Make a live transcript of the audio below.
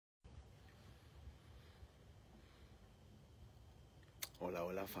Hola,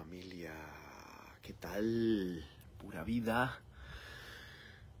 hola familia. ¿Qué tal? Pura vida.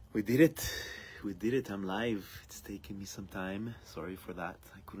 We did it. We did it. I'm live. It's taking me some time. Sorry for that.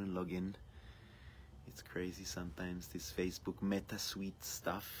 I couldn't log in. It's crazy sometimes, this Facebook meta suite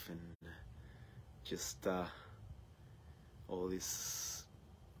stuff and just all these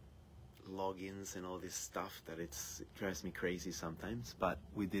logins and all this stuff that it drives me crazy sometimes. But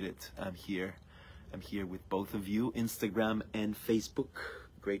we did it. I'm here. I'm here with both of you, Instagram and Facebook.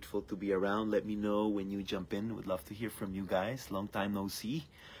 Grateful to be around. Let me know when you jump in. Would love to hear from you guys. Long time no see.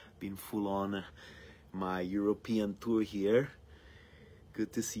 Been full on my European tour here.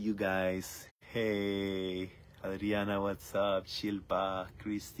 Good to see you guys. Hey, Adriana, what's up? Shilpa,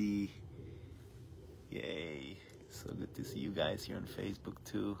 Christy. Yay. So good to see you guys here on Facebook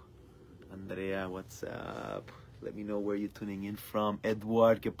too. Andrea, what's up? Let me know where you're tuning in from.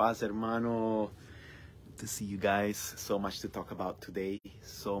 Edward, ¿qué pasa, hermano? To see you guys. So much to talk about today,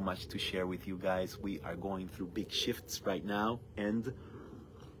 so much to share with you guys. We are going through big shifts right now and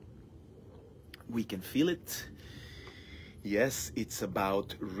we can feel it. Yes, it's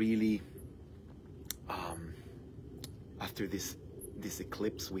about really after this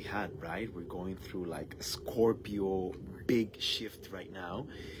eclipse we had, right? We're going through like a Scorpio big shift right now,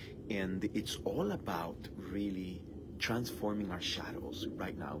 and it's all about really transforming our shadows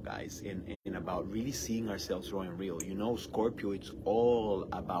right now, guys, and about really seeing ourselves raw and real. You know, Scorpio, it's all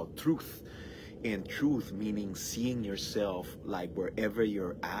about truth, and truth meaning seeing yourself like wherever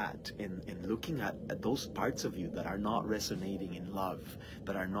you're at, and looking at those parts of you that are not resonating in love,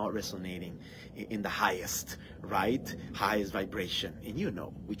 that are not resonating in the highest, right? Highest vibration. And you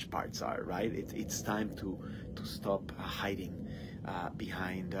know which parts are, right? It's time to stop hiding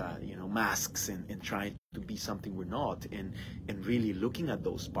behind you know, masks and trying to be something we're not, and really looking at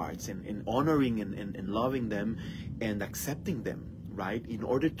those parts and honoring and loving them and accepting them, right, in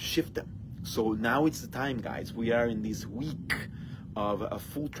order to shift them. So now it's the time, guys. We are in this week of a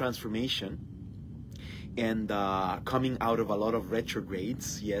full transformation and coming out of a lot of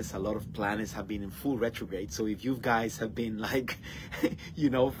retrogrades. Yes, a lot of planets have been in full retrograde. So if you guys have been like,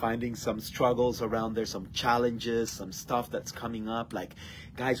 you know, finding some struggles around there, some challenges, some stuff that's coming up, like,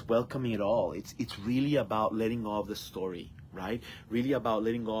 guys, welcoming it all. It's really about letting go of the story, right? Really about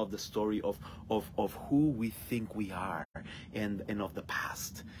letting go of the story of who we think we are and of the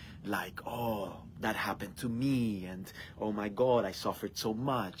past. Like, oh, that happened to me, and oh my God, I suffered so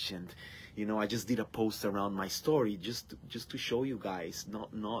much, and you know, I just did a post around my story just to show you guys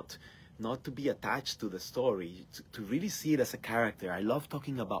not to be attached to the story, to really see it as a character. I love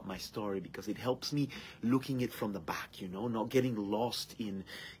talking about my story because it helps me looking it from the back, you know, not getting lost in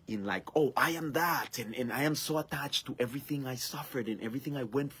like, oh, I am that, and I am so attached to everything I suffered and everything I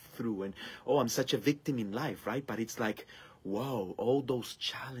went through, and oh, I'm such a victim in life, right? But it's like, wow, all those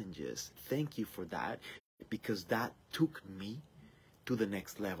challenges, thank you for that, because that took me to the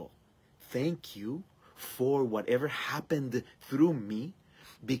next level. Thank you for whatever happened through me,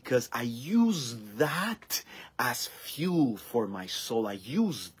 because I use that as fuel for my soul. I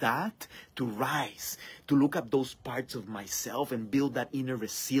use that to rise, to look at those parts of myself and build that inner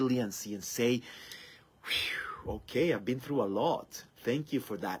resiliency and say, okay, I've been through a lot. Thank you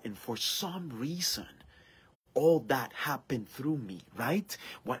for that. And for some reason, all that happened through me, right?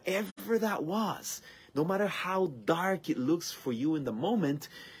 Whatever that was, no matter how dark it looks for you in the moment,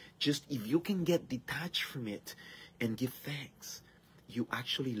 just if you can get detached from it and give thanks, you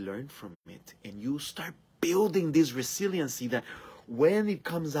actually learn from it and you start building this resiliency that when it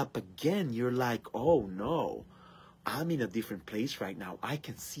comes up again, you're like, oh no, I'm in a different place right now. I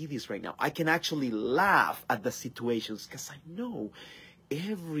can see this right now. I can actually laugh at the situations because I know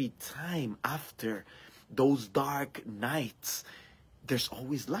every time after those dark nights, there's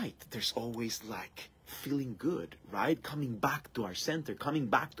always light. There's always like feeling good, right? Coming back to our center, coming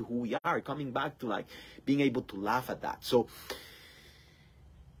back to who we are, coming back to like being able to laugh at that. So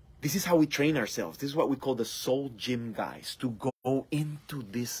this is how we train ourselves. This is what we call the soul gym, guys, to go into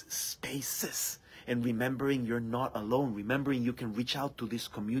these spaces and remembering you're not alone, remembering you can reach out to this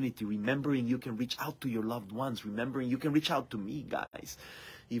community, remembering you can reach out to your loved ones, remembering you can reach out to me, guys,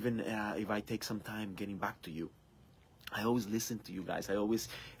 even if I take some time getting back to you. I always listen to you guys. I always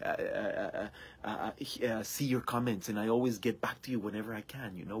see your comments, and I always get back to you whenever I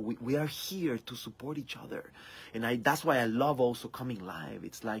can. You know, we are here to support each other, and that's why I love also coming live.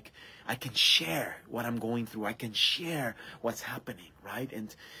 It's like I can share what I'm going through. I can share what's happening, right?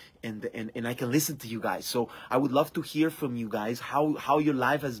 And I can listen to you guys. So I would love to hear from you guys how your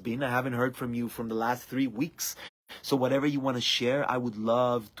life has been. I haven't heard from you from the last 3 weeks. So whatever you want to share, I would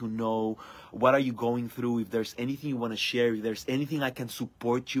love to know, what are you going through? If there's anything you want to share, if there's anything I can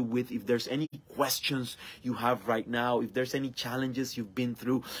support you with, if there's any questions you have right now, if there's any challenges you've been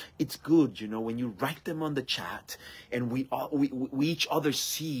through, it's good, you know, when you write them on the chat and we each other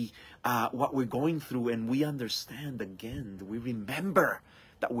see what we're going through, and we understand again, we remember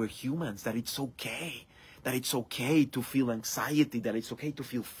that we're humans, that it's okay. That it's okay to feel anxiety, that it's okay to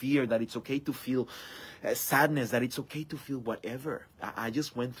feel fear, that it's okay to feel sadness, that it's okay to feel whatever. I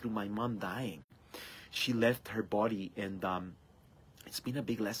just went through my mom dying. She left her body, and it's been a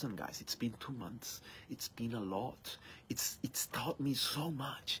big lesson, guys. It's been 2 months. It's been a lot. It's taught me so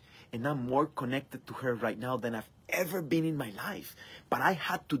much, and I'm more connected to her right now than I've ever been in my life. But I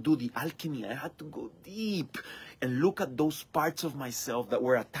had to do the alchemy. I had to go deep and look at those parts of myself that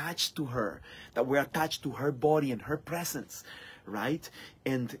were attached to her, that were attached to her body and her presence, right?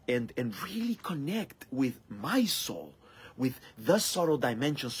 And really connect with my soul, with the subtle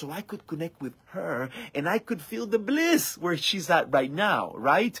dimension, so I could connect with her and I could feel the bliss where she's at right now,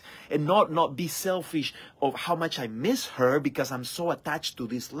 right? And not be selfish of how much I miss her because I'm so attached to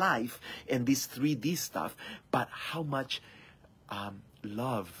this life and this 3D stuff, but how much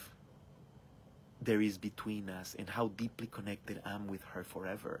love there is between us, and how deeply connected I'm with her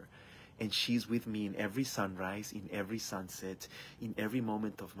forever. And she's with me in every sunrise, in every sunset, in every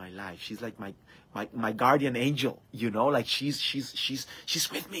moment of my life. She's like my guardian angel, you know, like she's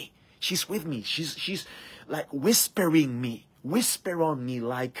with me. She's with me. She's like whispering me, whisper on me,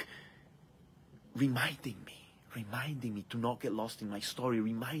 like reminding me to not get lost in my story,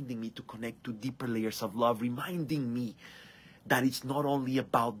 reminding me to connect to deeper layers of love, reminding me that it's not only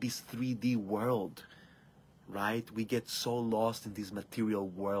about this 3D world, right? We get so lost in this material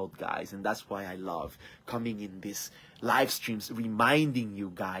world, guys, and that's why I love coming in these live streams, reminding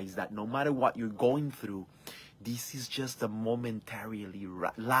you guys that no matter what you're going through, this is just a momentarily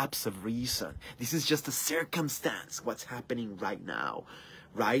lapse of reason. This is just a circumstance, what's happening right now,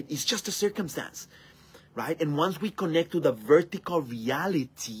 right? It's just a circumstance, right? And once we connect to the vertical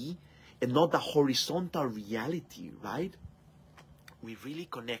reality and not the horizontal reality, right? We really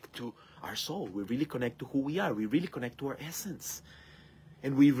connect to our soul. We really connect to who we are. We really connect to our essence.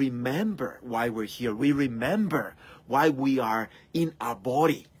 And we remember why we're here. We remember why we are in our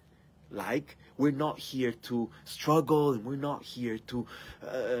body. Like, we're not here to struggle, and we're not here to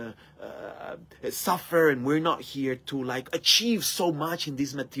suffer, and we're not here to like achieve so much in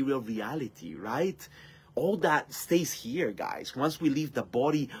this material reality, right? All that stays here, guys. Once we leave the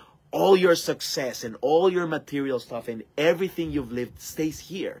body, all your success and all your material stuff and everything you've lived stays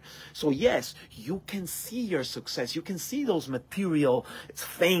here. So yes, you can see your success. You can see those material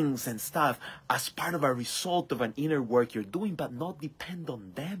things and stuff as part of a result of an inner work you're doing, but not depend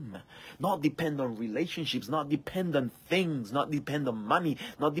on them. Not depend on relationships, not depend on things, not depend on money,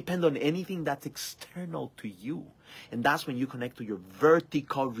 not depend on anything that's external to you. And that's when you connect to your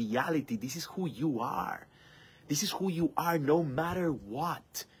vertical reality. This is who you are. This is who you are no matter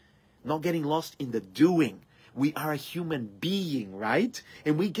what. Not getting lost in the doing. We are a human being, right?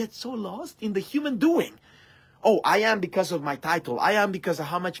 And we get so lost in the human doing. Oh, I am because of my title. I am because of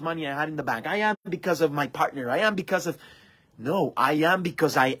how much money I had in the bank. I am because of my partner. I am because of... No, I am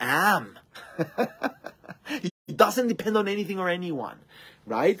because I am. It doesn't depend on anything or anyone,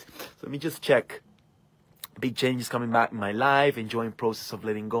 right? So let me just check. Big changes coming back in my life. Enjoying process of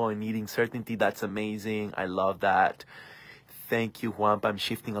letting go and needing certainty. That's amazing. I love that. Thank you, Juanpa. I'm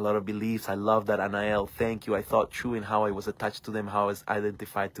shifting a lot of beliefs. I love that, Anael. Thank you. I thought true in how I was attached to them, how I was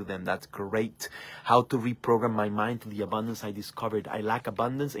identified to them. That's great. How to reprogram my mind to the abundance I discovered. I lack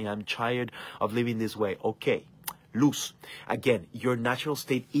abundance and I'm tired of living this way. Okay. Luz, again, your natural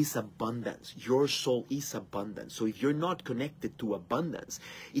state is abundance. Your soul is abundance. So if you're not connected to abundance,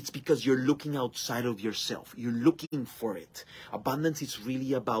 it's because you're looking outside of yourself. You're looking for it. Abundance is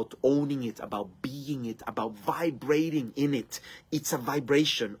really about owning it, about being it, about vibrating in it. It's a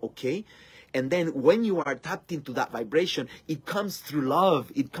vibration, okay? And then when you are tapped into that vibration, it comes through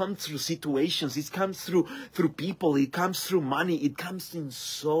love. It comes through situations. It comes through people. It comes through money. It comes in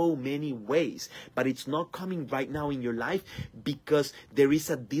so many ways. But it's not coming right now in your life because there is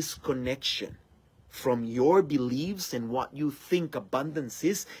a disconnection from your beliefs and what you think abundance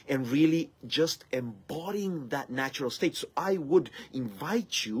is and really just embodying that natural state. So I would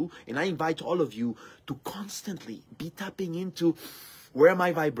invite you, and I invite all of you, to constantly be tapping into, where am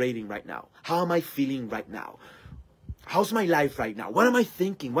I vibrating right now? How am I feeling right now? How's my life right now? What am I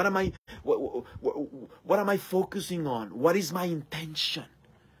thinking? What am I focusing on? What is my intention?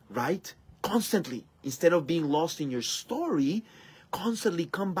 Right? Constantly, instead of being lost in your story, constantly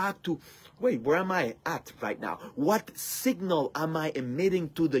come back to, wait, where am I at right now? What signal am I emitting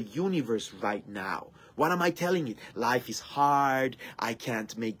to the universe right now? What am I telling it? Life is hard. I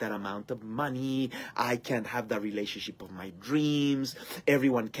can't make that amount of money. I can't have that relationship of my dreams.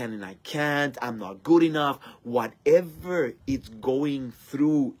 Everyone can and I can't. I'm not good enough. Whatever it's going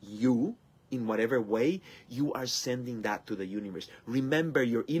through you, in whatever way, you are sending that to the universe. Remember,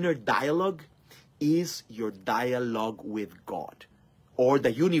 your inner dialogue is your dialogue with God, or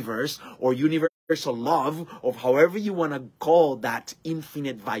the universe, or universal love, or however you want to call that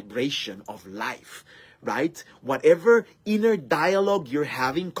infinite vibration of life, right? Whatever inner dialogue you're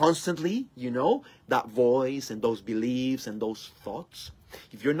having constantly, you know, that voice and those beliefs and those thoughts,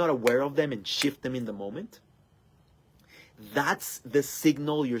 if you're not aware of them and shift them in the moment, that's the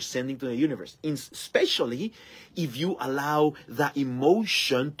signal you're sending to the universe. Especially if you allow the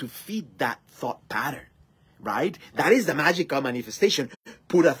emotion to feed that thought pattern, right? That is the magic of manifestation.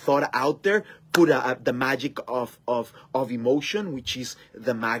 Put a thought out there, put the magic of emotion, which is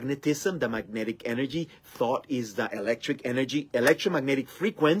the magnetism, the magnetic energy. Thought is the electric energy, electromagnetic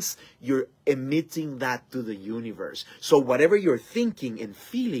frequency. You're emitting that to the universe. So whatever you're thinking and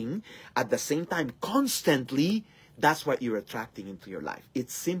feeling at the same time constantly, that's what you're attracting into your life.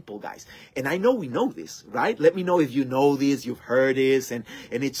 It's simple, guys. And I know we know this, right? Let me know if you know this, you've heard this, and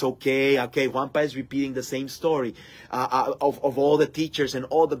it's okay. Okay, Juanpa is repeating the same story of all the teachers and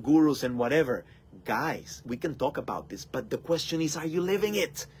all the gurus and whatever. Guys, we can talk about this, but the question is, are you living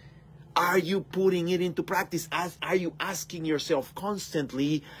it? Are you putting it into practice? Are you asking yourself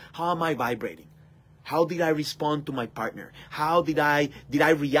constantly, how am I vibrating? How did I respond to my partner? How did I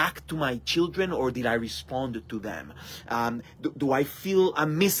react to my children, or did I respond to them? Do I feel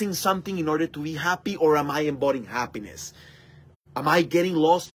I'm missing something in order to be happy, or am I embodying happiness? Am I getting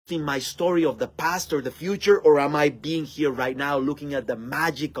lost in my story of the past or the future, or am I being here right now looking at the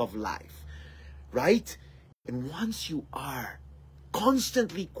magic of life? Right? And once you are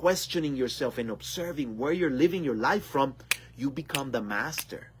constantly questioning yourself and observing where you're living your life from, you become the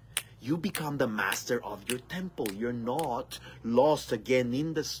master. You become the master of your temple. You're not lost again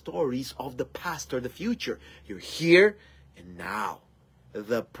in the stories of the past or the future. You're here and now.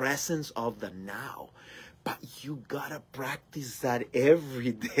 The presence of the now. But you gotta practice that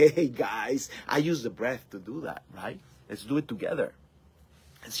every day, guys. I use the breath to do that, right? Let's do it together.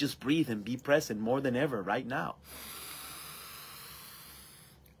 Let's just breathe and be present more than ever right now.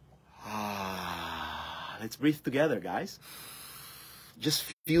 Let's breathe together, guys. Just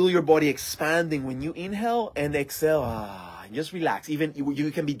feel your body expanding when you inhale, and exhale. And just relax. Even you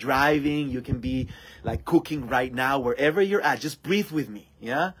can be driving, you can be like cooking right now, wherever you're at. Just breathe with me.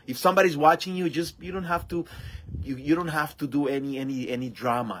 Yeah. If somebody's watching you, you don't have to. You don't have to do any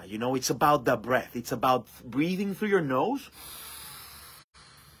drama. You know, it's about the breath. It's about breathing through your nose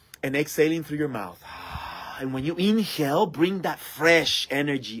and exhaling through your mouth. And when you inhale, bring that fresh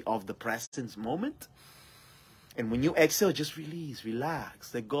energy of the present moment. And when you exhale, just release,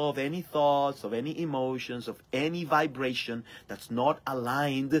 relax. Let go of any thoughts, of any emotions, of any vibration that's not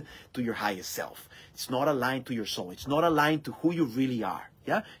aligned to your highest self. It's not aligned to your soul. It's not aligned to who you really are.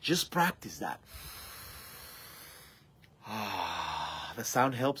 Yeah? Just practice that. The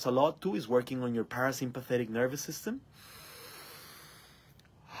sound helps a lot too. It's working on your parasympathetic nervous system.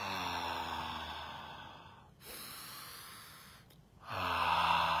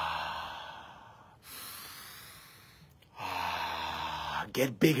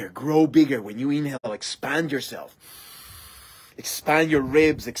 Get bigger, grow bigger. When you inhale, expand yourself. Expand your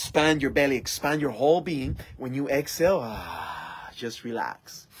ribs, expand your belly, expand your whole being. When you exhale, just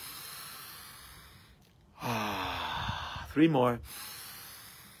relax. 3 more.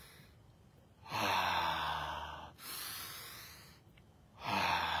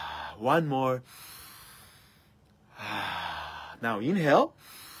 One more. Now inhale.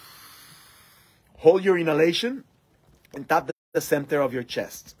 Hold your inhalation and tap the center of your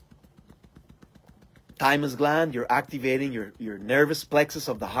chest. Thymus gland, you're activating your nervous plexus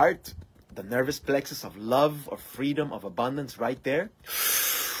of the heart, the nervous plexus of love, of freedom, of abundance right there.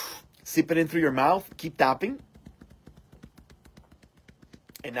 Sip it in through your mouth. Keep tapping.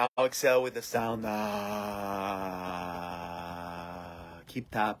 And now exhale with the sound. Keep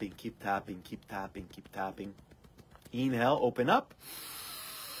tapping, keep tapping, keep tapping, keep tapping. Inhale, open up.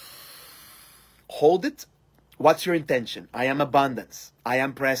 Hold it. What's your intention? I am abundance. I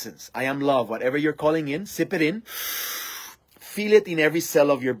am presence. I am love. Whatever you're calling in, sip it in. Feel it in every cell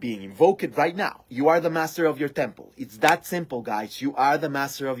of your being. Invoke it right now. You are the master of your temple. It's that simple, guys. You are the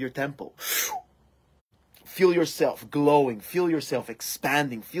master of your temple. Feel yourself glowing. Feel yourself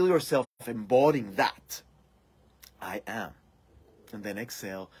expanding. Feel yourself embodying that. I am. And then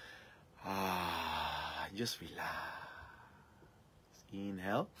exhale. Just relax.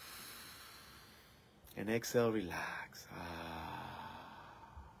 Inhale. And exhale, relax.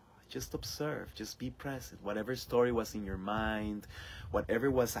 Just observe, just be present. Whatever story was in your mind,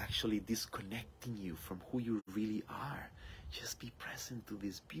 whatever was actually disconnecting you from who you really are, just be present to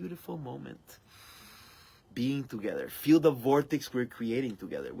this beautiful moment. Being together. Feel the vortex we're creating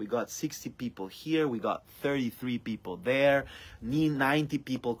together. We got 60 people here. We got 33 people there. 90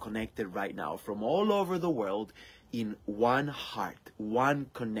 people connected right now from all over the world in one heart, one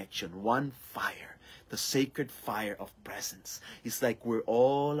connection, one fire. The sacred fire of presence. It's like we're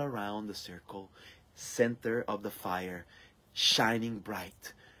all around the circle, center of the fire, shining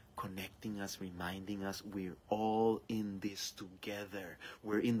bright, connecting us, reminding us we're all in this together.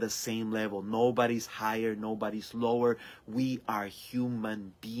 We're in the same level. Nobody's higher, nobody's lower. We are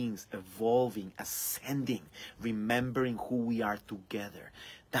human beings evolving, ascending, remembering who we are together.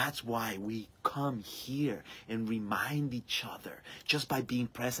 That's why we come here and remind each other just by being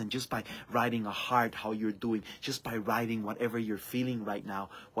present, just by writing a heart how you're doing, just by writing whatever you're feeling right now.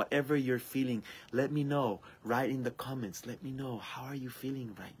 Whatever you're feeling, let me know. Write in the comments. Let me know, how are you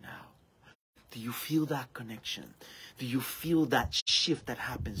feeling right now? Do you feel that connection? Do you feel that shift that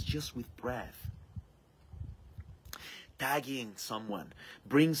happens just with breath? Tagging someone,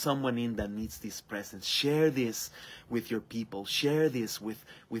 bring someone in that needs this presence. Share this with your people. Share this with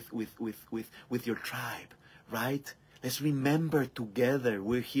your tribe, right? Let's remember together,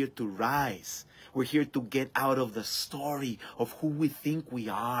 we're here to rise. We're here to get out of the story of who we think we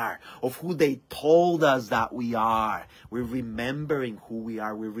are, of who they told us that we are. We're remembering who we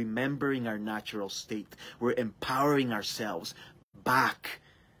are. We're remembering our natural state. We're empowering ourselves back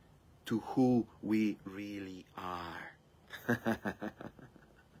to who we really are.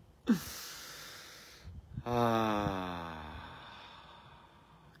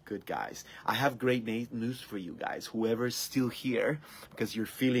 Good, guys. I have great news for you guys. Whoever's still here, because you're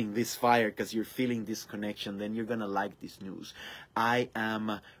feeling this fire, because you're feeling this connection, then you're gonna like this news. I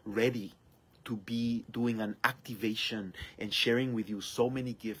am ready to be doing an activation and sharing with you so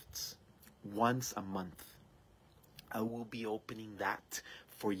many gifts once a month. I will be opening that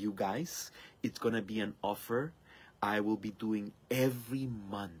for you guys. It's gonna be an offer I will be doing every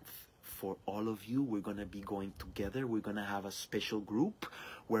month for all of you. We're going to be going together. We're going to have a special group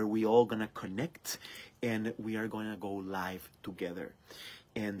where we all going to connect and we are going to go live together.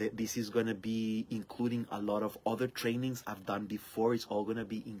 And this is going to be including a lot of other trainings I've done before. It's all going to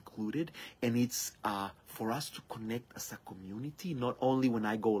be included. And it's for us to connect as a community, not only when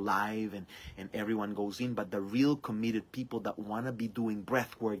I go live and everyone goes in, but the real committed people that want to be doing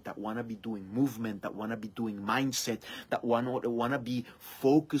breath work, that want to be doing movement, that want to be doing mindset, that want to be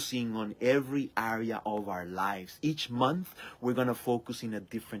focusing on every area of our lives. Each month, we're going to focus in a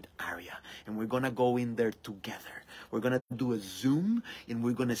different area. And we're going to go in there together. We're going to do a Zoom and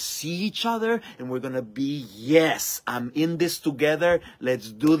we're going to see each other and we're going to be, yes, I'm in this together.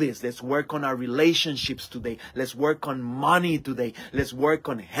 Let's do this. Let's work on our relationships today. Let's work on money today. Let's work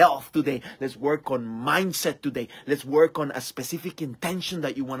on health today. Let's work on mindset today. Let's work on a specific intention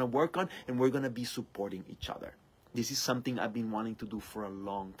that you want to work on, and we're going to be supporting each other. This is something I've been wanting to do for a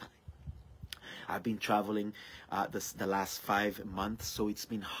long time. I've been traveling the last 5 months, so it's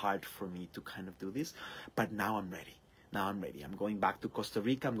been hard for me to kind of do this, but now I'm ready. Now I'm ready. I'm going back to Costa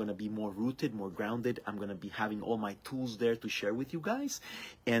Rica. I'm going to be more rooted, more grounded. I'm going to be having all my tools there to share with you guys.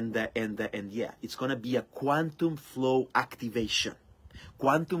 And yeah, it's going to be a quantum flow activation.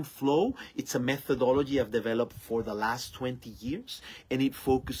 Quantum flow, it's a methodology I've developed for the last 20 years, and it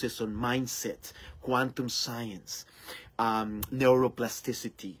focuses on mindset, quantum science,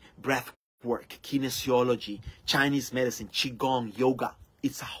 neuroplasticity, breath work, kinesiology, Chinese medicine, Qigong, yoga.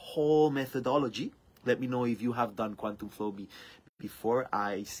 It's a whole methodology. Let me know if you have done quantum flow before.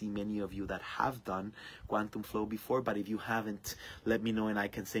 I see many of you that have done quantum flow before, but if you haven't, let me know and I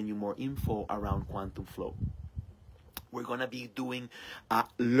can send you more info around quantum flow. We're going to be doing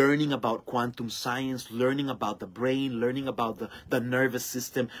learning about quantum science, learning about the brain, learning about the nervous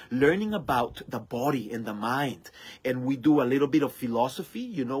system, learning about the body and the mind. And we do a little bit of philosophy.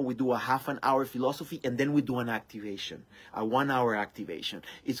 You know, we do a half an hour philosophy, and then we do an activation, a 1 hour activation.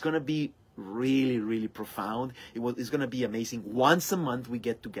 It's going to be really, really profound. It's going to be amazing. Once a month we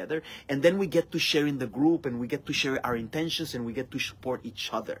get together, and then we get to share in the group, and we get to share our intentions, and we get to support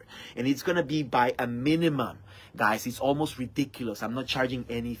each other. And it's going to be by a minimum. Guys, it's almost ridiculous. I'm not charging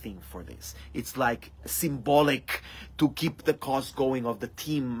anything for this. It's like symbolic to keep the cost going of the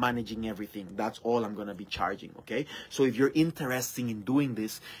team managing everything. That's all I'm going to be charging, okay? So if you're interested in doing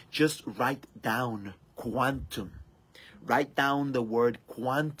this, just write down quantum. Write down the word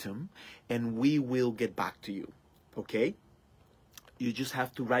quantum and we will get back to you. Okay? You just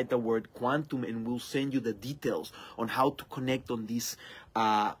have to write the word quantum and we'll send you the details on how to connect on these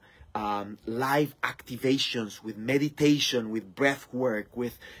live activations with meditation, with breath work,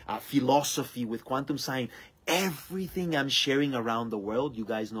 with philosophy, with quantum science. Everything I'm sharing around the world. You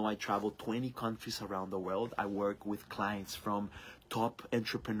guys know I travel 20 countries around the world. I work with clients from top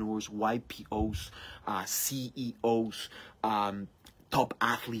entrepreneurs, YPOs, CEOs, top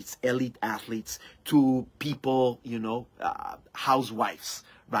athletes, elite athletes, to people, you know, housewives,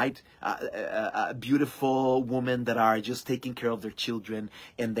 right? Beautiful women that are just taking care of their children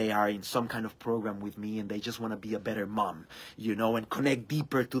and they are in some kind of program with me and they just want to be a better mom, you know, and connect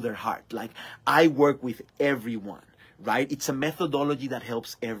deeper to their heart. Like, I work with everyone, right? It's a methodology that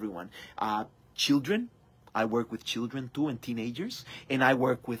helps everyone. Children, I work with children too and teenagers, and I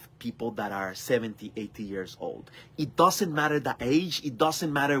work with people that are 70, 80 years old. It doesn't matter the age, it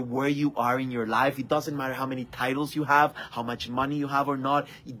doesn't matter where you are in your life, it doesn't matter how many titles you have, how much money you have or not,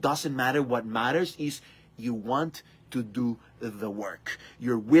 it doesn't matter. What matters is you want to do the work.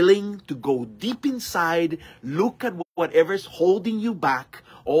 You're willing to go deep inside, look at whatever's holding you back,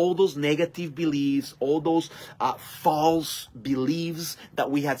 all those negative beliefs, all those false beliefs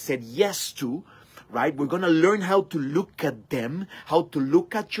that we had said yes to, right? We're going to learn how to look at them, how to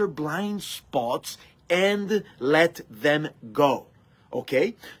look at your blind spots and let them go.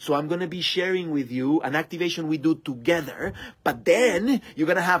 Okay? So I'm going to be sharing with you an activation we do together, but then you're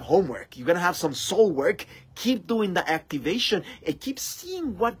going to have homework. You're going to have some soul work. Keep doing the activation and keep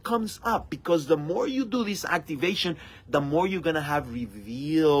seeing what comes up, because the more you do this activation, the more you're going to have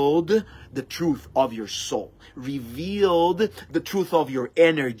revealed the truth of your soul, revealed the truth of your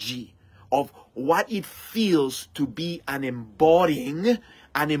energy, of what it feels to be an embodied,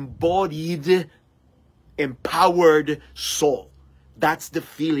 empowered soul. That's the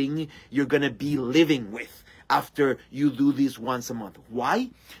feeling you're going to be living with after you do this once a month. Why?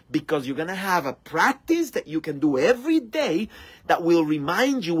 Because you're going to have a practice that you can do every day that will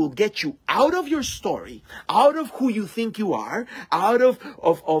remind you, will get you out of your story, out of who you think you are, out of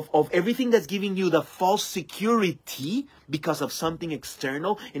everything that's giving you the false security because of something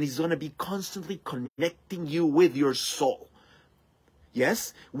external, and it's going to be constantly connecting you with your soul.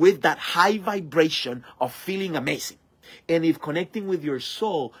 Yes? With that high vibration of feeling amazing. And if connecting with your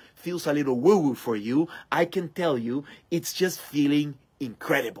soul feels a little woo-woo for you, I can tell you it's just feeling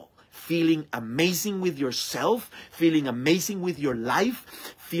incredible. Feeling amazing with yourself, feeling amazing with your life,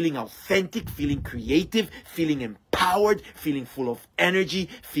 feeling authentic, feeling creative, feeling empowered, feeling full of energy,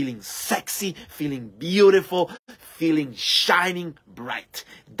 feeling sexy, feeling beautiful, feeling shining bright.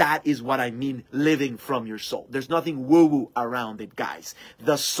 That is what I mean, living from your soul. There's nothing woo-woo around it, guys.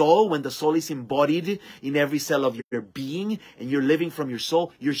 The soul, when the soul is embodied in every cell of your being and you're living from your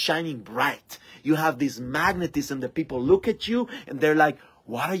soul, you're shining bright. You have this magnetism that people look at you and they're like,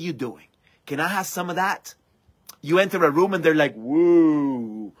 what are you doing? Can I have some of that? You enter a room and they're like,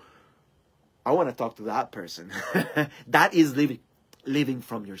 whoa, I want to talk to that person. That is living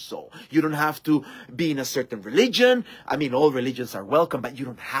from your soul. You don't have to be in a certain religion. I mean, all religions are welcome, but you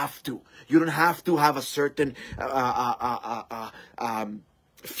don't have to. You don't have to have a certain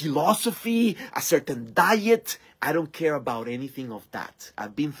philosophy, a certain diet. I don't care about anything of that.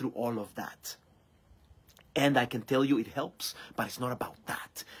 I've been through all of that. And I can tell you it helps, but it's not about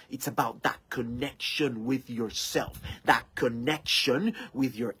that. It's about that connection with yourself, that connection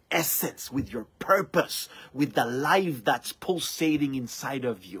with your essence, with your purpose, with the life that's pulsating inside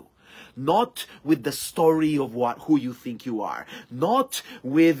of you. Not with the story of who you think you are. Not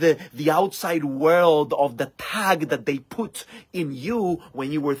with the outside world of the tag that they put in you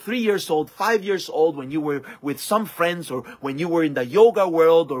when you were 3 years old, 5 years old, when you were with some friends, or when you were in the yoga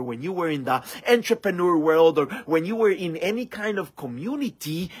world, or when you were in the entrepreneur world, or when you were in any kind of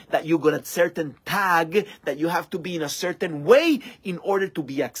community that you got a certain tag that you have to be in a certain way in order to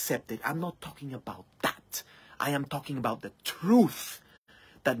be accepted. I'm not talking about that. I am talking about the truth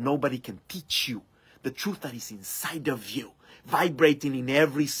that nobody can teach you. The truth that is inside of you, vibrating in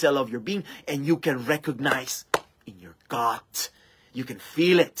every cell of your being, and you can recognize in your gut. You can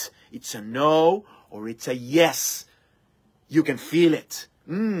feel it. It's a no or it's a yes. You can feel it.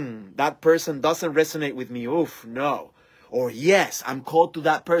 That person doesn't resonate with me. Oof, no. Or yes, I'm called to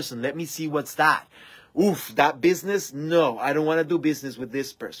that person. Let me see what's that. Oof, that business? No, I don't want to do business with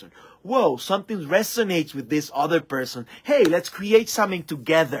this person. Whoa, something resonates with this other person. Hey, let's create something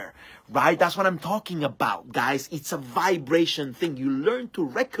together, right? That's what I'm talking about, guys. It's a vibration thing. You learn to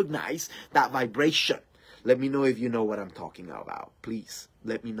recognize that vibration. Let me know if you know what I'm talking about. Please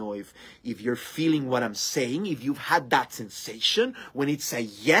let me know if you're feeling what I'm saying, if you've had that sensation when it's a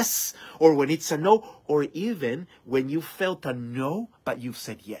yes or when it's a no, or even when you felt a no but you've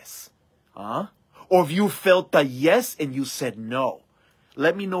said yes. Or if you felt a yes and you said no.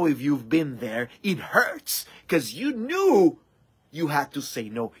 Let me know if you've been there. It hurts because you knew you had to say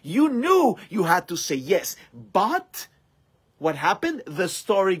no. You knew you had to say yes. But what happened? The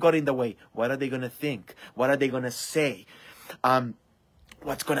story got in the way. What are they going to think? What are they going to say?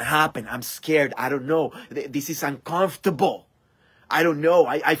 What's going to happen? I'm scared. I don't know. This is uncomfortable. I don't know.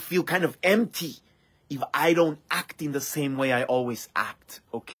 I feel kind of empty if I don't act in the same way I always act.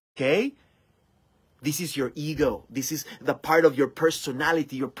 Okay? This is your ego. This is the part of your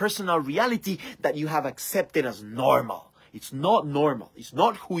personality, your personal reality that you have accepted as normal. It's not normal. It's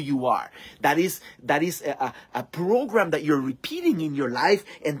not who you are. That is a program that you're repeating in your life,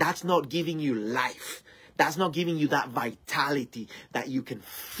 and that's not giving you life. That's not giving you that vitality that you can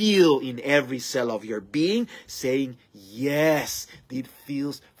feel in every cell of your being, saying, yes, it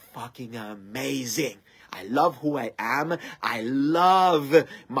feels fucking amazing. I love who I am. I love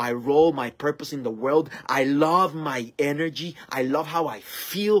my role, my purpose in the world. I love my energy. I love how I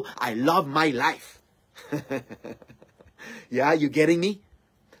feel. I love my life. Yeah, you getting me?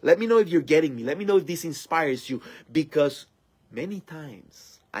 Let me know if you're getting me. Let me know if this inspires you, because many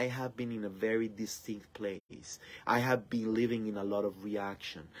times I have been in a very distinct place. I have been living in a lot of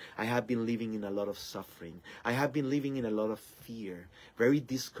reaction. I have been living in a lot of suffering. I have been living in a lot of fear, very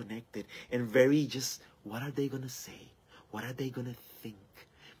disconnected and very just, what are they going to say? What are they going to think?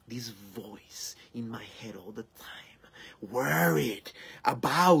 This voice in my head all the time, worried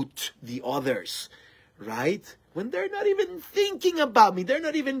about the others, right? When they're not even thinking about me, they're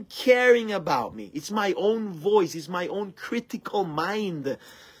not even caring about me. It's my own voice, it's my own critical mind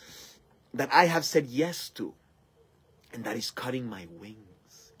that I have said yes to. And that is cutting my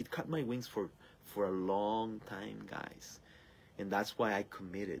wings. It cut my wings for a long time, guys. And that's why I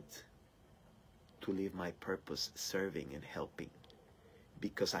committed to live my purpose serving and helping.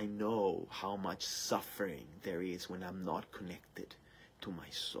 Because I know how much suffering there is when I'm not connected to my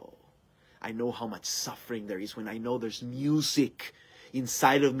soul. I know how much suffering there is when I know there's music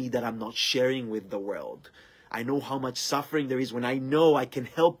inside of me that I'm not sharing with the world. I know how much suffering there is when I know I can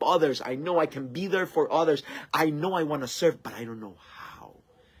help others. I know I can be there for others. I know I want to serve, but I don't know how.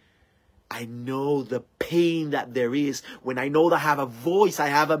 I know the pain that there is when I know that I have a voice, I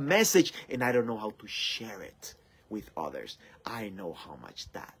have a message, and I don't know how to share it with others. I know how much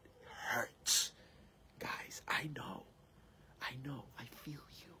that hurts. Guys, I know, I feel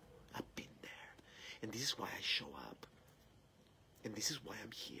you. I've been there. And this is why I show up. And this is why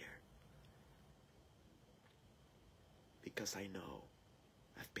I'm here. Because I know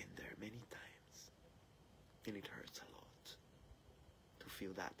I've been there many times. And it hurts a lot to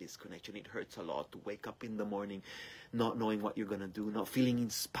feel that disconnection. It hurts a lot to wake up in the morning not knowing what you're going to do, not feeling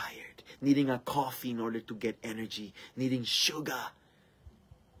inspired, needing a coffee in order to get energy, needing sugar,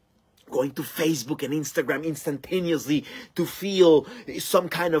 going to Facebook and Instagram instantaneously to feel some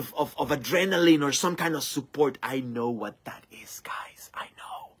kind of adrenaline or some kind of support. I know what that is, guys. I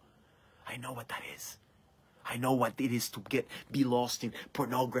know what that is. I know what it is to be lost in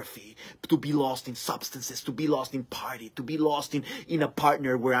pornography, to be lost in substances, to be lost in party, to be lost in a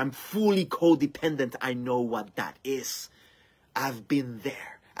partner where I'm fully codependent. I know what that is. I've been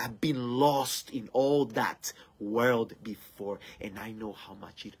there. I've been lost in all that world before, and I know how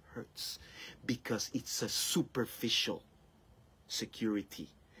much it hurts because it's a superficial security.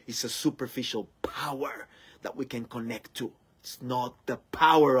 It's a superficial power that we can connect to. It's not the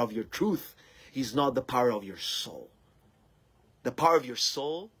power of your truth. It's not the power of your soul. The power of your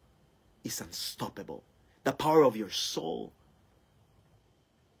soul is unstoppable. The power of your soul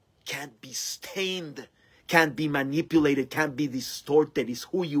can't be stained, can't be manipulated, can't be distorted. It's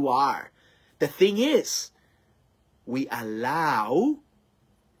who you are. The thing is, we allow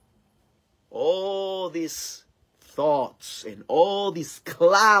all these thoughts and all these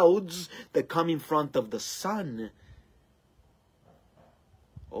clouds that come in front of the sun,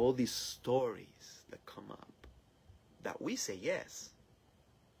 all these stories that come up, that we say yes.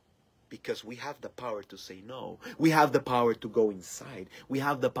 Because we have the power to say no. We have the power to go inside. We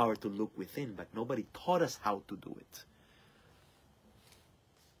have the power to look within, but nobody taught us how to do it.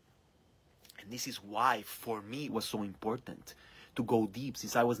 And this is why, for me, it was so important to go deep.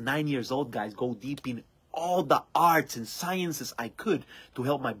 Since I was 9 years old, guys, go deep in all the arts and sciences I could to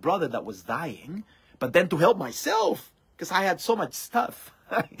help my brother that was dying, but then to help myself, because I had so much stuff.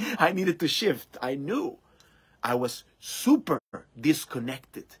 I needed to shift. I knew I was super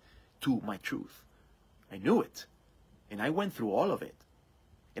disconnected to my truth. I knew it. And I went through all of it.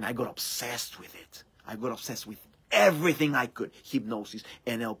 And I got obsessed with it. I got obsessed with everything I could. Hypnosis,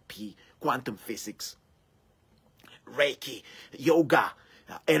 NLP, quantum physics, Reiki, yoga,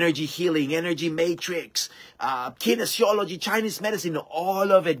 energy healing, energy matrix, kinesiology, Chinese medicine,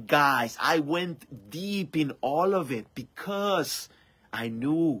 all of it, guys. I went deep in all of it because I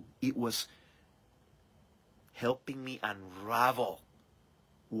knew it was helping me unravel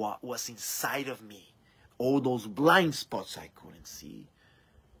what was inside of me. All those blind spots I couldn't see.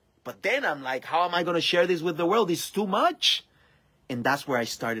 But then I'm like, how am I going to share this with the world? It's too much. And that's where I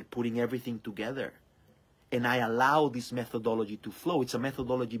started putting everything together. And I allow this methodology to flow. It's a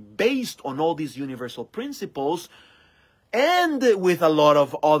methodology based on all these universal principles and with a lot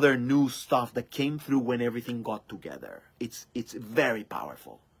of other new stuff that came through when everything got together. It's very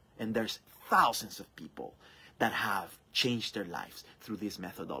powerful. And there's thousands of people that have changed their lives through this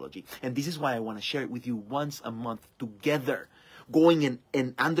methodology. And this is why I want to share it with you once a month together. Going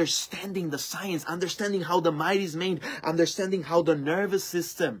and understanding the science, understanding how the mind is made, understanding how the nervous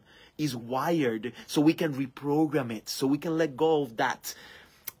system is wired so we can reprogram it, so we can let go of that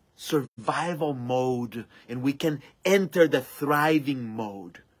survival mode and we can enter the thriving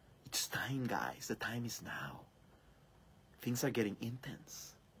mode. It's time, guys. The time is now. Things are getting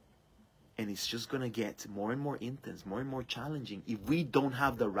intense. And it's just going to get more and more intense, more and more challenging if we don't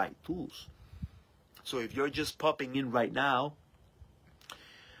have the right tools. So if you're just popping in right now,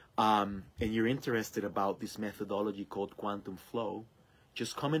 and you're interested about this methodology called quantum flow,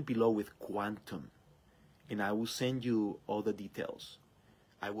 just comment below with quantum and I will send you all the details.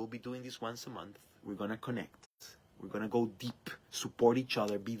 I will be doing this once a month. We're going to connect. We're going to go deep, support each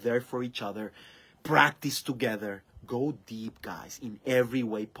other, be there for each other, practice together, go deep, guys, in every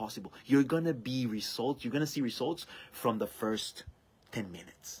way possible. You're going to be results. You're going to see results from the first 10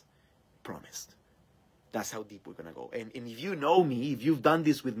 minutes. Promised. That's how deep we're going to go. And if you know me, if you've done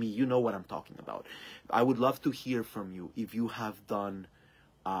this with me, you know what I'm talking about. I would love to hear from you if you have done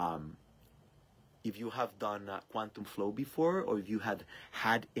quantum flow before, or if you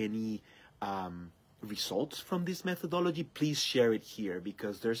had any results from this methodology. Please share it here,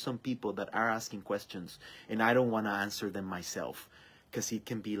 because there's some people that are asking questions and I don't want to answer them myself, because it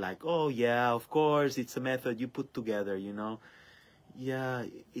can be like, oh yeah, of course, it's a method you put together, you know. Yeah,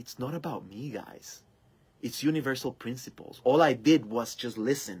 it's not about me, guys. It's universal principles. All I did was just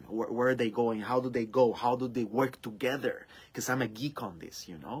listen. Where are they going? How do they go? How do they work together? Because I'm a geek on this,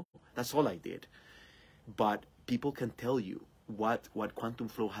 you know. That's all I did. But people can tell you what quantum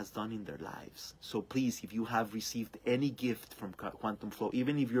flow has done in their lives. So please, if you have received any gift from quantum flow,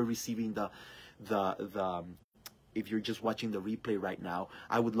 even if you're receiving if you're just watching the replay right now,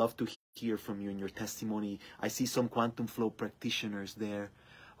 I would love to hear from you in your testimony. I see some quantum flow practitioners there.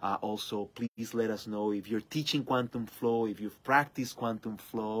 Also, please let us know if you're teaching quantum flow, if you've practiced quantum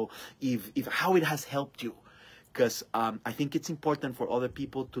flow, if how it has helped you. Because I think it's important for other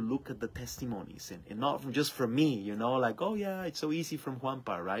people to look at the testimonies and not just from me, you know, like, oh yeah, it's so easy from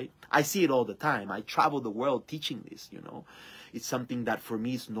Juanpa, right? I see it all the time. I travel the world teaching this, you know. It's something that for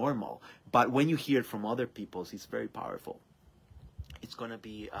me is normal. But when you hear it from other people, it's very powerful. It's going to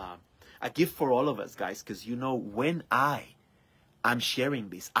be a gift for all of us, guys, because, you know, when I'm sharing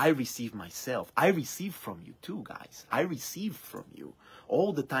this, I receive myself. I receive from you too, guys. I receive from you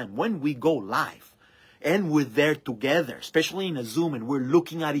all the time. When we go live and we're there together, especially in a Zoom, and we're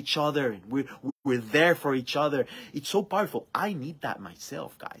looking at each other and we're there for each other, it's so powerful. I need that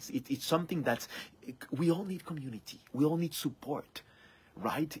myself, guys. It's something we all need community. We all need support,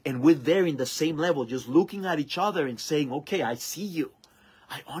 right? And we're there in the same level, just looking at each other and saying, okay, I see you.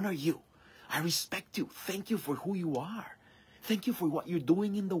 I honor you. I respect you. Thank you for who you are. Thank you for what you're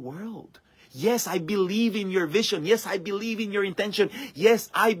doing in the world. Yes, I believe in your vision. Yes, I believe in your intention. Yes,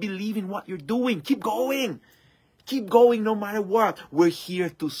 I believe in what you're doing. Keep going. Keep going no matter what. We're here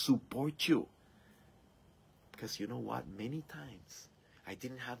to support you. Because you know what? Many times I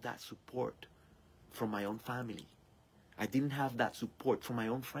didn't have that support from my own family. I didn't have that support from my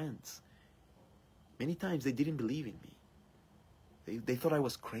own friends. Many times they didn't believe in me. They thought I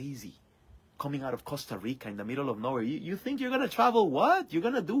was crazy. Coming out of Costa Rica in the middle of nowhere. You think you're going to travel what? You're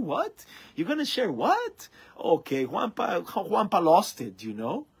going to do what? You're going to share what? Okay, Juanpa lost it, you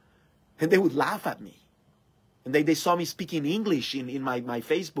know? And they would laugh at me. And they saw me speaking English in my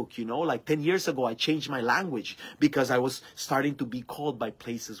Facebook, you know? Like 10 years ago, I changed my language because I was starting to be called by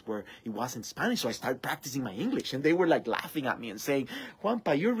places where it wasn't Spanish. So I started practicing my English. And they were like laughing at me and saying,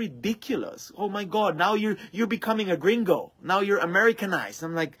 Juanpa, you're ridiculous. Oh my God, now you're becoming a gringo. Now you're Americanized.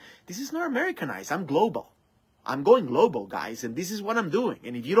 I'm like, this is not Americanized. I'm global. I'm going global, guys. And this is what I'm doing.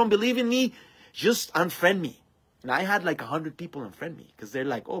 And if you don't believe in me, just unfriend me. And I had like 100 people unfriend me because they're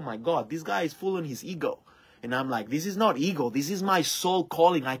like, oh my God, this guy is full on his ego. And I'm like, this is not ego. This is my soul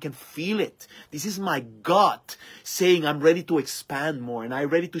calling. I can feel it. This is my gut saying I'm ready to expand more and I'm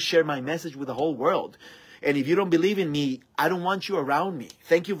ready to share my message with the whole world. And if you don't believe in me, I don't want you around me.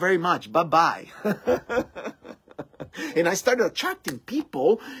 Thank you very much. Bye-bye. And I started attracting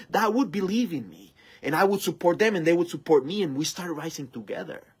people that would believe in me. And I would support them and they would support me. And we started rising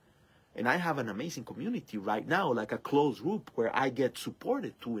together. And I have an amazing community right now, like a closed group where I get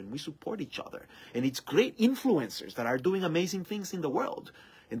supported too, and we support each other. And it's great influencers that are doing amazing things in the world.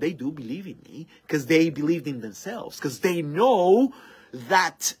 And they do believe in me because they believed in themselves, because they know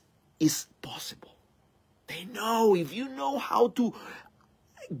that is possible. They know if you know how to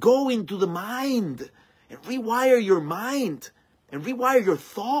go into the mind and rewire your mind and rewire your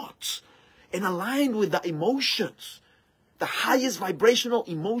thoughts and align with the emotions, the highest vibrational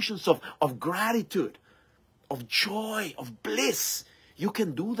emotions of gratitude, of joy, of bliss. You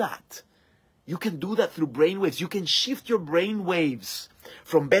can do that. You can do that through brainwaves. You can shift your brainwaves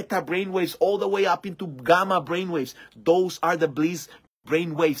from beta brainwaves all the way up into gamma brainwaves. Those are the bliss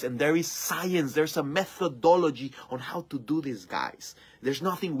brainwaves. And there is science. There's a methodology on how to do this, guys. There's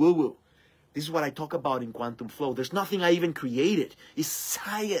nothing woo-woo. This is what I talk about in Quantum Flow. There's nothing I even created. It's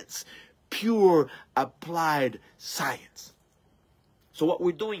science. Pure applied science. So what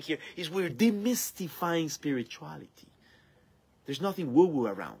we're doing here is we're demystifying spirituality. There's nothing woo-woo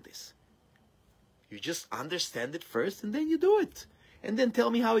around this. You just understand it first and then you do it. And then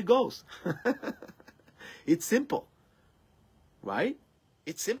tell me how it goes. It's simple. Right?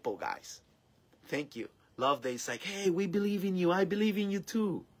 It's simple, guys. Thank you. Love Day is like, hey, we believe in you. I believe in you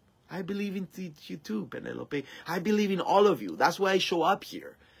too. I believe in you too, Penelope. I believe in all of you. That's why I show up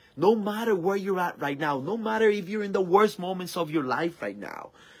here. No matter where you're at right now, no matter if you're in the worst moments of your life right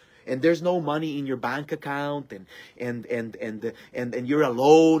now, and there's no money in your bank account, and you're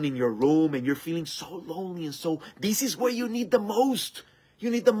alone in your room, and you're feeling so lonely, and so this is where you need the most. You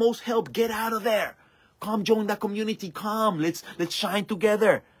need the most help. Get out of there. Come join the community. Come. Let's shine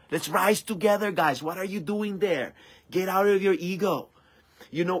together. Let's rise together, guys. What are you doing there? Get out of your ego.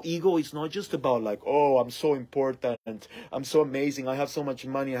 You know, ego is not just about like, oh, I'm so important, I'm so amazing, I have so much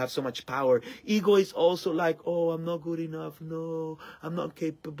money, I have so much power. Ego is also like, oh, I'm not good enough, no, I'm not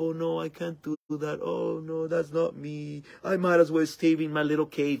capable, no, I can't do that, oh, no, that's not me, I might as well stay in my little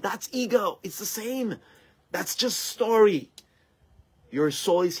cave. That's ego. It's the same. That's just story. Your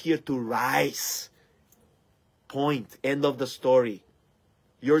soul is here to rise. Point. End of the story.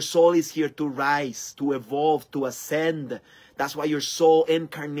 Your soul is here to rise, to evolve, to ascend. That's why your soul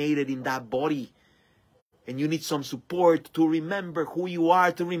incarnated in that body. And you need some support to remember who you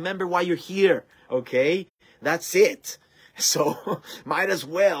are, to remember why you're here. Okay? That's it. So, might as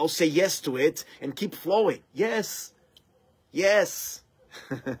well say yes to it and keep flowing. Yes. Yes.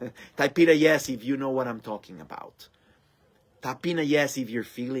 Type in a yes if you know what I'm talking about. Type in a yes if you're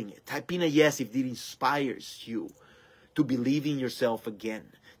feeling it. Type in a yes if it inspires you to believe in yourself again.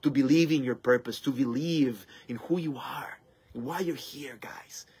 To believe in your purpose. To believe in who you are. And why you're here,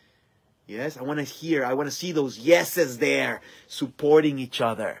 guys. Yes, I want to see those yeses there supporting each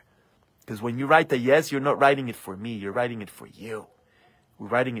other. Because when you write the yes, you're not writing it for me. You're writing it for you. We're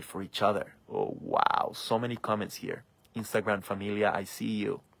writing it for each other. Oh, wow. So many comments here. Instagram Familia, I see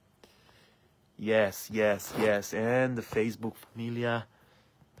you. Yes, yes, yes. And the Facebook Familia.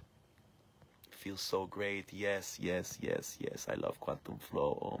 Feels so great. Yes, yes, yes, yes. I love Quantum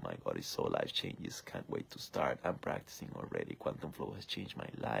Flow. Oh my God, it's so life-changing. Can't wait to start. I'm practicing already. Quantum Flow has changed my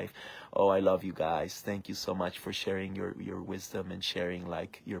life. Oh, I love you guys. Thank you so much for sharing your wisdom and sharing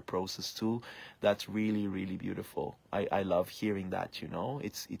like your process too. That's really, really beautiful. I love hearing that, you know.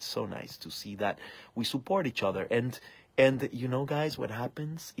 It's so nice to see that we support each other. And you know, guys, what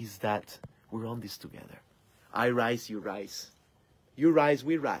happens is that we're on this together. I rise, you rise. You rise,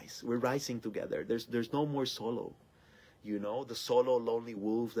 we rise. We're rising together. There's no more solo. You know, the solo lonely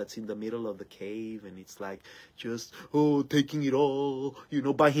wolf that's in the middle of the cave and it's like just, oh, taking it all, you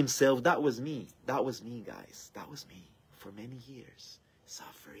know, by himself. That was me. That was me, guys. That was me for many years.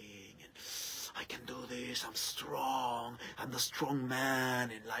 Suffering and I can do this. I'm strong. I'm the strong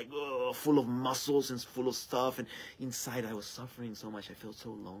man and like, oh, full of muscles and full of stuff. And inside I was suffering so much. I felt so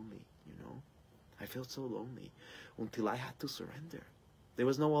lonely, you know. I felt so lonely until I had to surrender. There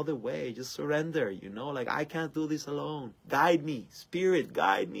was no other way. Just surrender, you know. Like, I can't do this alone. Guide me. Spirit,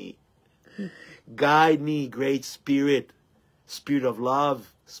 guide me. Guide me, great spirit. Spirit of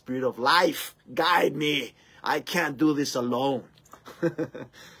love. Spirit of life. Guide me. I can't do this alone.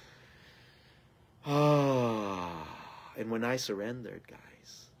 And when I surrendered,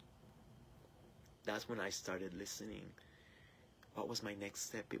 guys, That's when I started listening. What was my next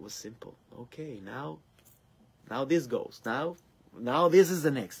step? It was simple. Okay, now this goes. Now this is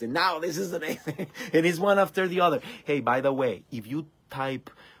the next, and now this is the next, and it's one after the other. Hey, by the way, if you type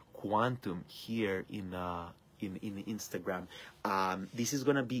quantum here in Instagram, this is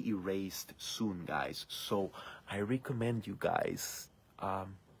gonna be erased soon, guys. So I recommend you guys,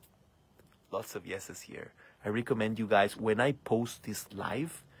 lots of yeses here. I recommend you guys, when I post this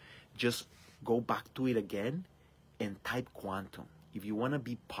live, just go back to it again and type quantum. If you want to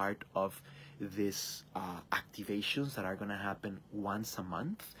be part of this activations that are going to happen once a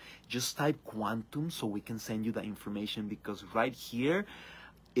month, just type quantum so we can send you the information, because right here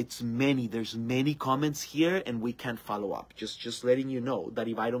there's many comments here and we can't follow up. Just letting you know that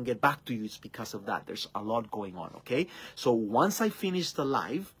if I don't get back to you, it's because of that. There's a lot going on. Okay, so once I finish the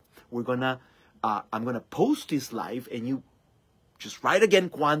live, I'm gonna post this live, and you just write again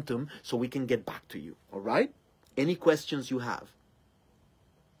quantum so we can get back to you. All right, any questions you have?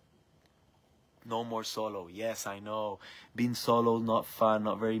 No more solo. Yes, I know. Being solo, not fun,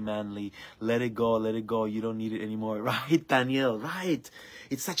 not very manly. Let it go, let it go. You don't need it anymore. Right, Daniel? Right.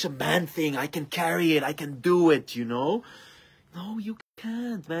 It's such a man thing. I can carry it. I can do it, you know? No, you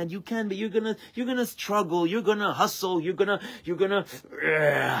can't, man. You can, but you're gonna struggle. You're gonna hustle. You're gonna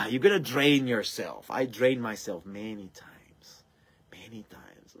drain yourself. I drained myself many times,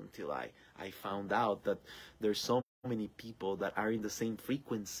 until I found out that there's so many people that are in the same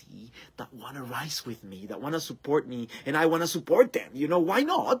frequency that want to rise with me, that want to support me, and I want to support them. You know, why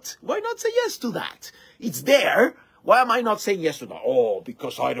not? Why not say yes to that? It's there. Why am I not saying yes to that? Oh,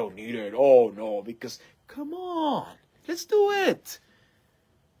 because I don't need it. Oh, no, because, come on, let's do it.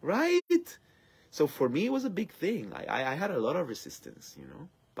 Right? So for me, it was a big thing. I had a lot of resistance, you know,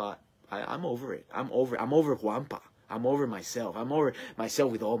 but I'm over it. I'm over Juanpa. I'm over myself. I'm over myself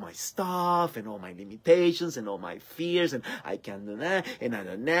with all my stuff and all my limitations and all my fears, and I can't do that and I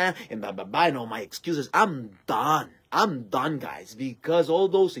don't know and blah blah blah and all my excuses. I'm done. I'm done, guys, because all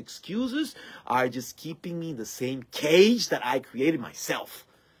those excuses are just keeping me in the same cage that I created myself.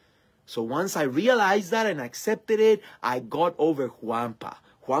 So once I realized that and accepted it, I got over Juanpa.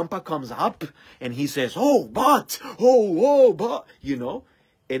 Juanpa comes up and he says, but, you know.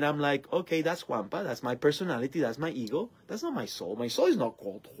 And I'm like, okay, that's Juanpa. That's my personality. That's my ego. That's not my soul. My soul is not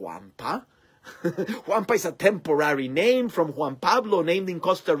called Juanpa. Juanpa is a temporary name from Juan Pablo, named in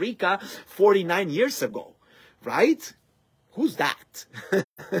Costa Rica 49 years ago. Right? Who's that?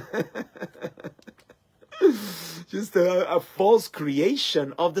 Just a false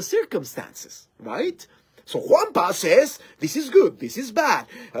creation of the circumstances. Right? So Juanpa says, this is good. This is bad.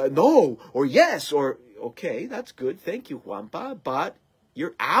 No, or yes, or okay, that's good. Thank you, Juanpa. But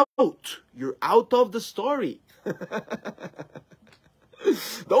you're out. You're out of the story.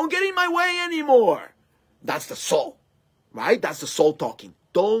 Don't get in my way anymore. That's the soul, right? That's the soul talking.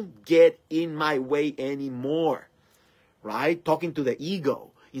 Don't get in my way anymore, right? Talking to the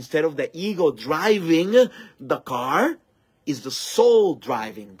ego. Instead of the ego driving the car, is the soul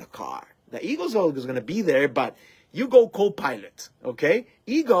driving the car. The ego's always going to be there, but you go co-pilot, okay?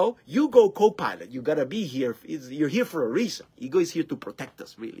 Ego, you go co-pilot. You gotta be here. You're here for a reason. Ego is here to protect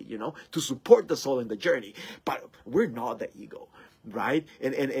us, really, you know, to support the soul in the journey. But we're not the ego, right?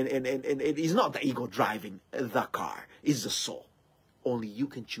 And it's not the ego driving the car. It's the soul. Only you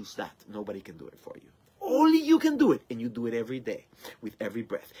can choose that. Nobody can do it for you. Only you can do it, and you do it every day with every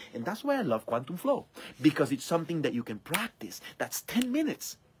breath. And that's why I love Quantum Flow, because it's something that you can practice. That's 10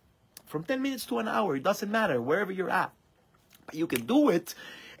 minutes. From 10 minutes to an hour, it doesn't matter, wherever you're at. But you can do it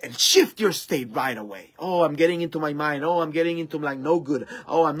and shift your state right away. Oh, I'm getting into my mind. Oh, I'm getting into like no good.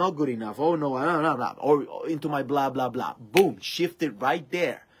 Oh, I'm not good enough. Oh, no, blah, blah, blah. Or into my blah, blah, blah. Boom, shift it right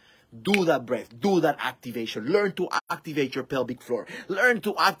there. Do that breath. Do that activation. Learn to activate your pelvic floor. Learn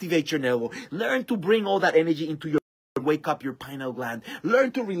to activate your navel. Learn to bring all that energy into your wake up your pineal gland.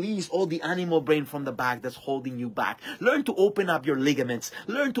 Learn to release all the animal brain from the back that's holding you back. Learn to open up your ligaments.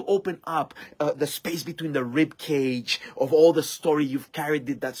 Learn to open up the space between the rib cage of all the story you've carried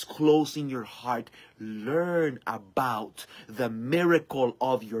that's closing your heart. Learn about the miracle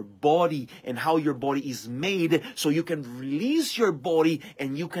of your body and how your body is made, so you can release your body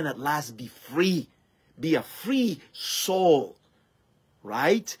and you can at last be free. Be a free soul,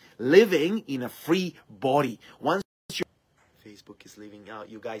 right? Living in a free body. Once Facebook is leaving out.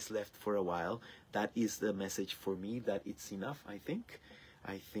 You guys left for a while. That is the message for me, that it's enough, I think.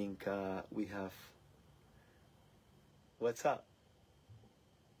 I think we have... What's up?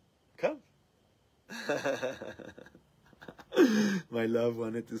 Come. My love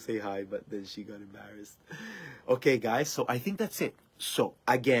wanted to say hi, but then she got embarrassed. Okay, guys, so I think that's it. So,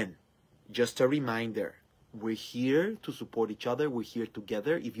 again, just a reminder, we're here to support each other. We're here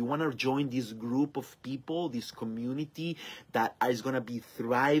together. If you want to join this group of people, this community that is going to be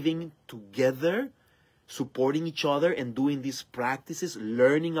thriving together, supporting each other and doing these practices,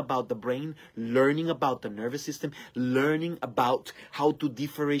 learning about the brain, learning about the nervous system, learning about how to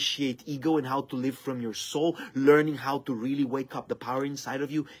differentiate ego and how to live from your soul, learning how to really wake up the power inside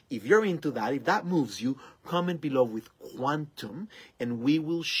of you. If you're into that, if that moves you, comment below with quantum and we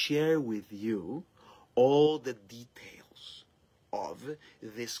will share with you all the details of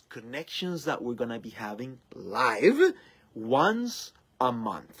these connections that we're going to be having live once a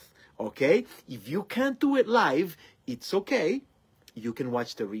month. Okay? If you can't do it live, it's okay. You can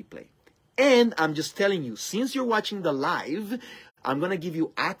watch the replay. And I'm just telling you, since you're watching the live, I'm going to give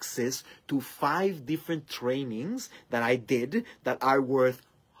you access to 5 different trainings that I did that are worth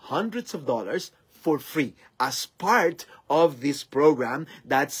hundreds of dollars for free as part of this program.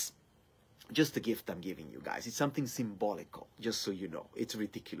 That's just a gift I'm giving you guys. It's something symbolical, just so you know. It's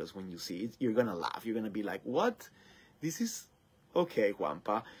ridiculous when you see it. You're going to laugh. You're going to be like, what? This is... Okay,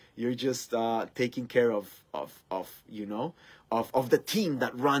 Juanpa, you're just taking care of you know, of the team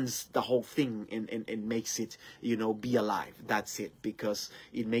that runs the whole thing and makes it, you know, be alive. That's it, because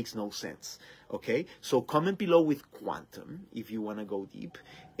it makes no sense. Okay, so comment below with quantum if you want to go deep,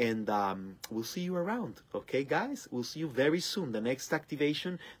 and we'll see you around. Okay, guys, we'll see you very soon. The next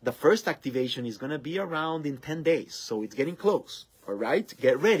activation, the first activation, is gonna be around in 10 days, so it's getting close. All right,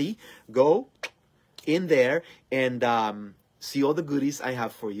 get ready, go in there and see all the goodies I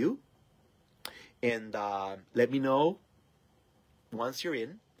have for you. And let me know once you're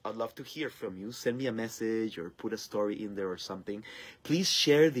in. I'd love to hear from you. Send me a message or put a story in there or something. Please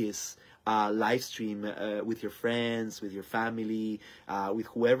share this live stream with your friends, with your family, with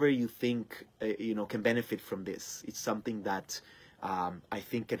whoever you think you know, can benefit from this. It's something that I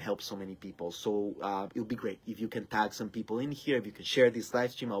think can help so many people. So it'll be great if you can tag some people in here, if you can share this live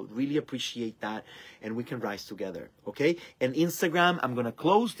stream. I would really appreciate that, and we can rise together. Okay? And Instagram, I'm gonna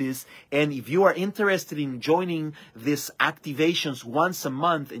close this, and if you are interested in joining these activations once a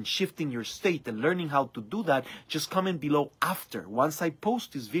month and shifting your state and learning how to do that, just comment below after. Once I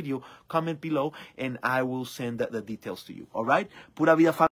post this video, comment below and I will send the details to you. All right? Pura vida.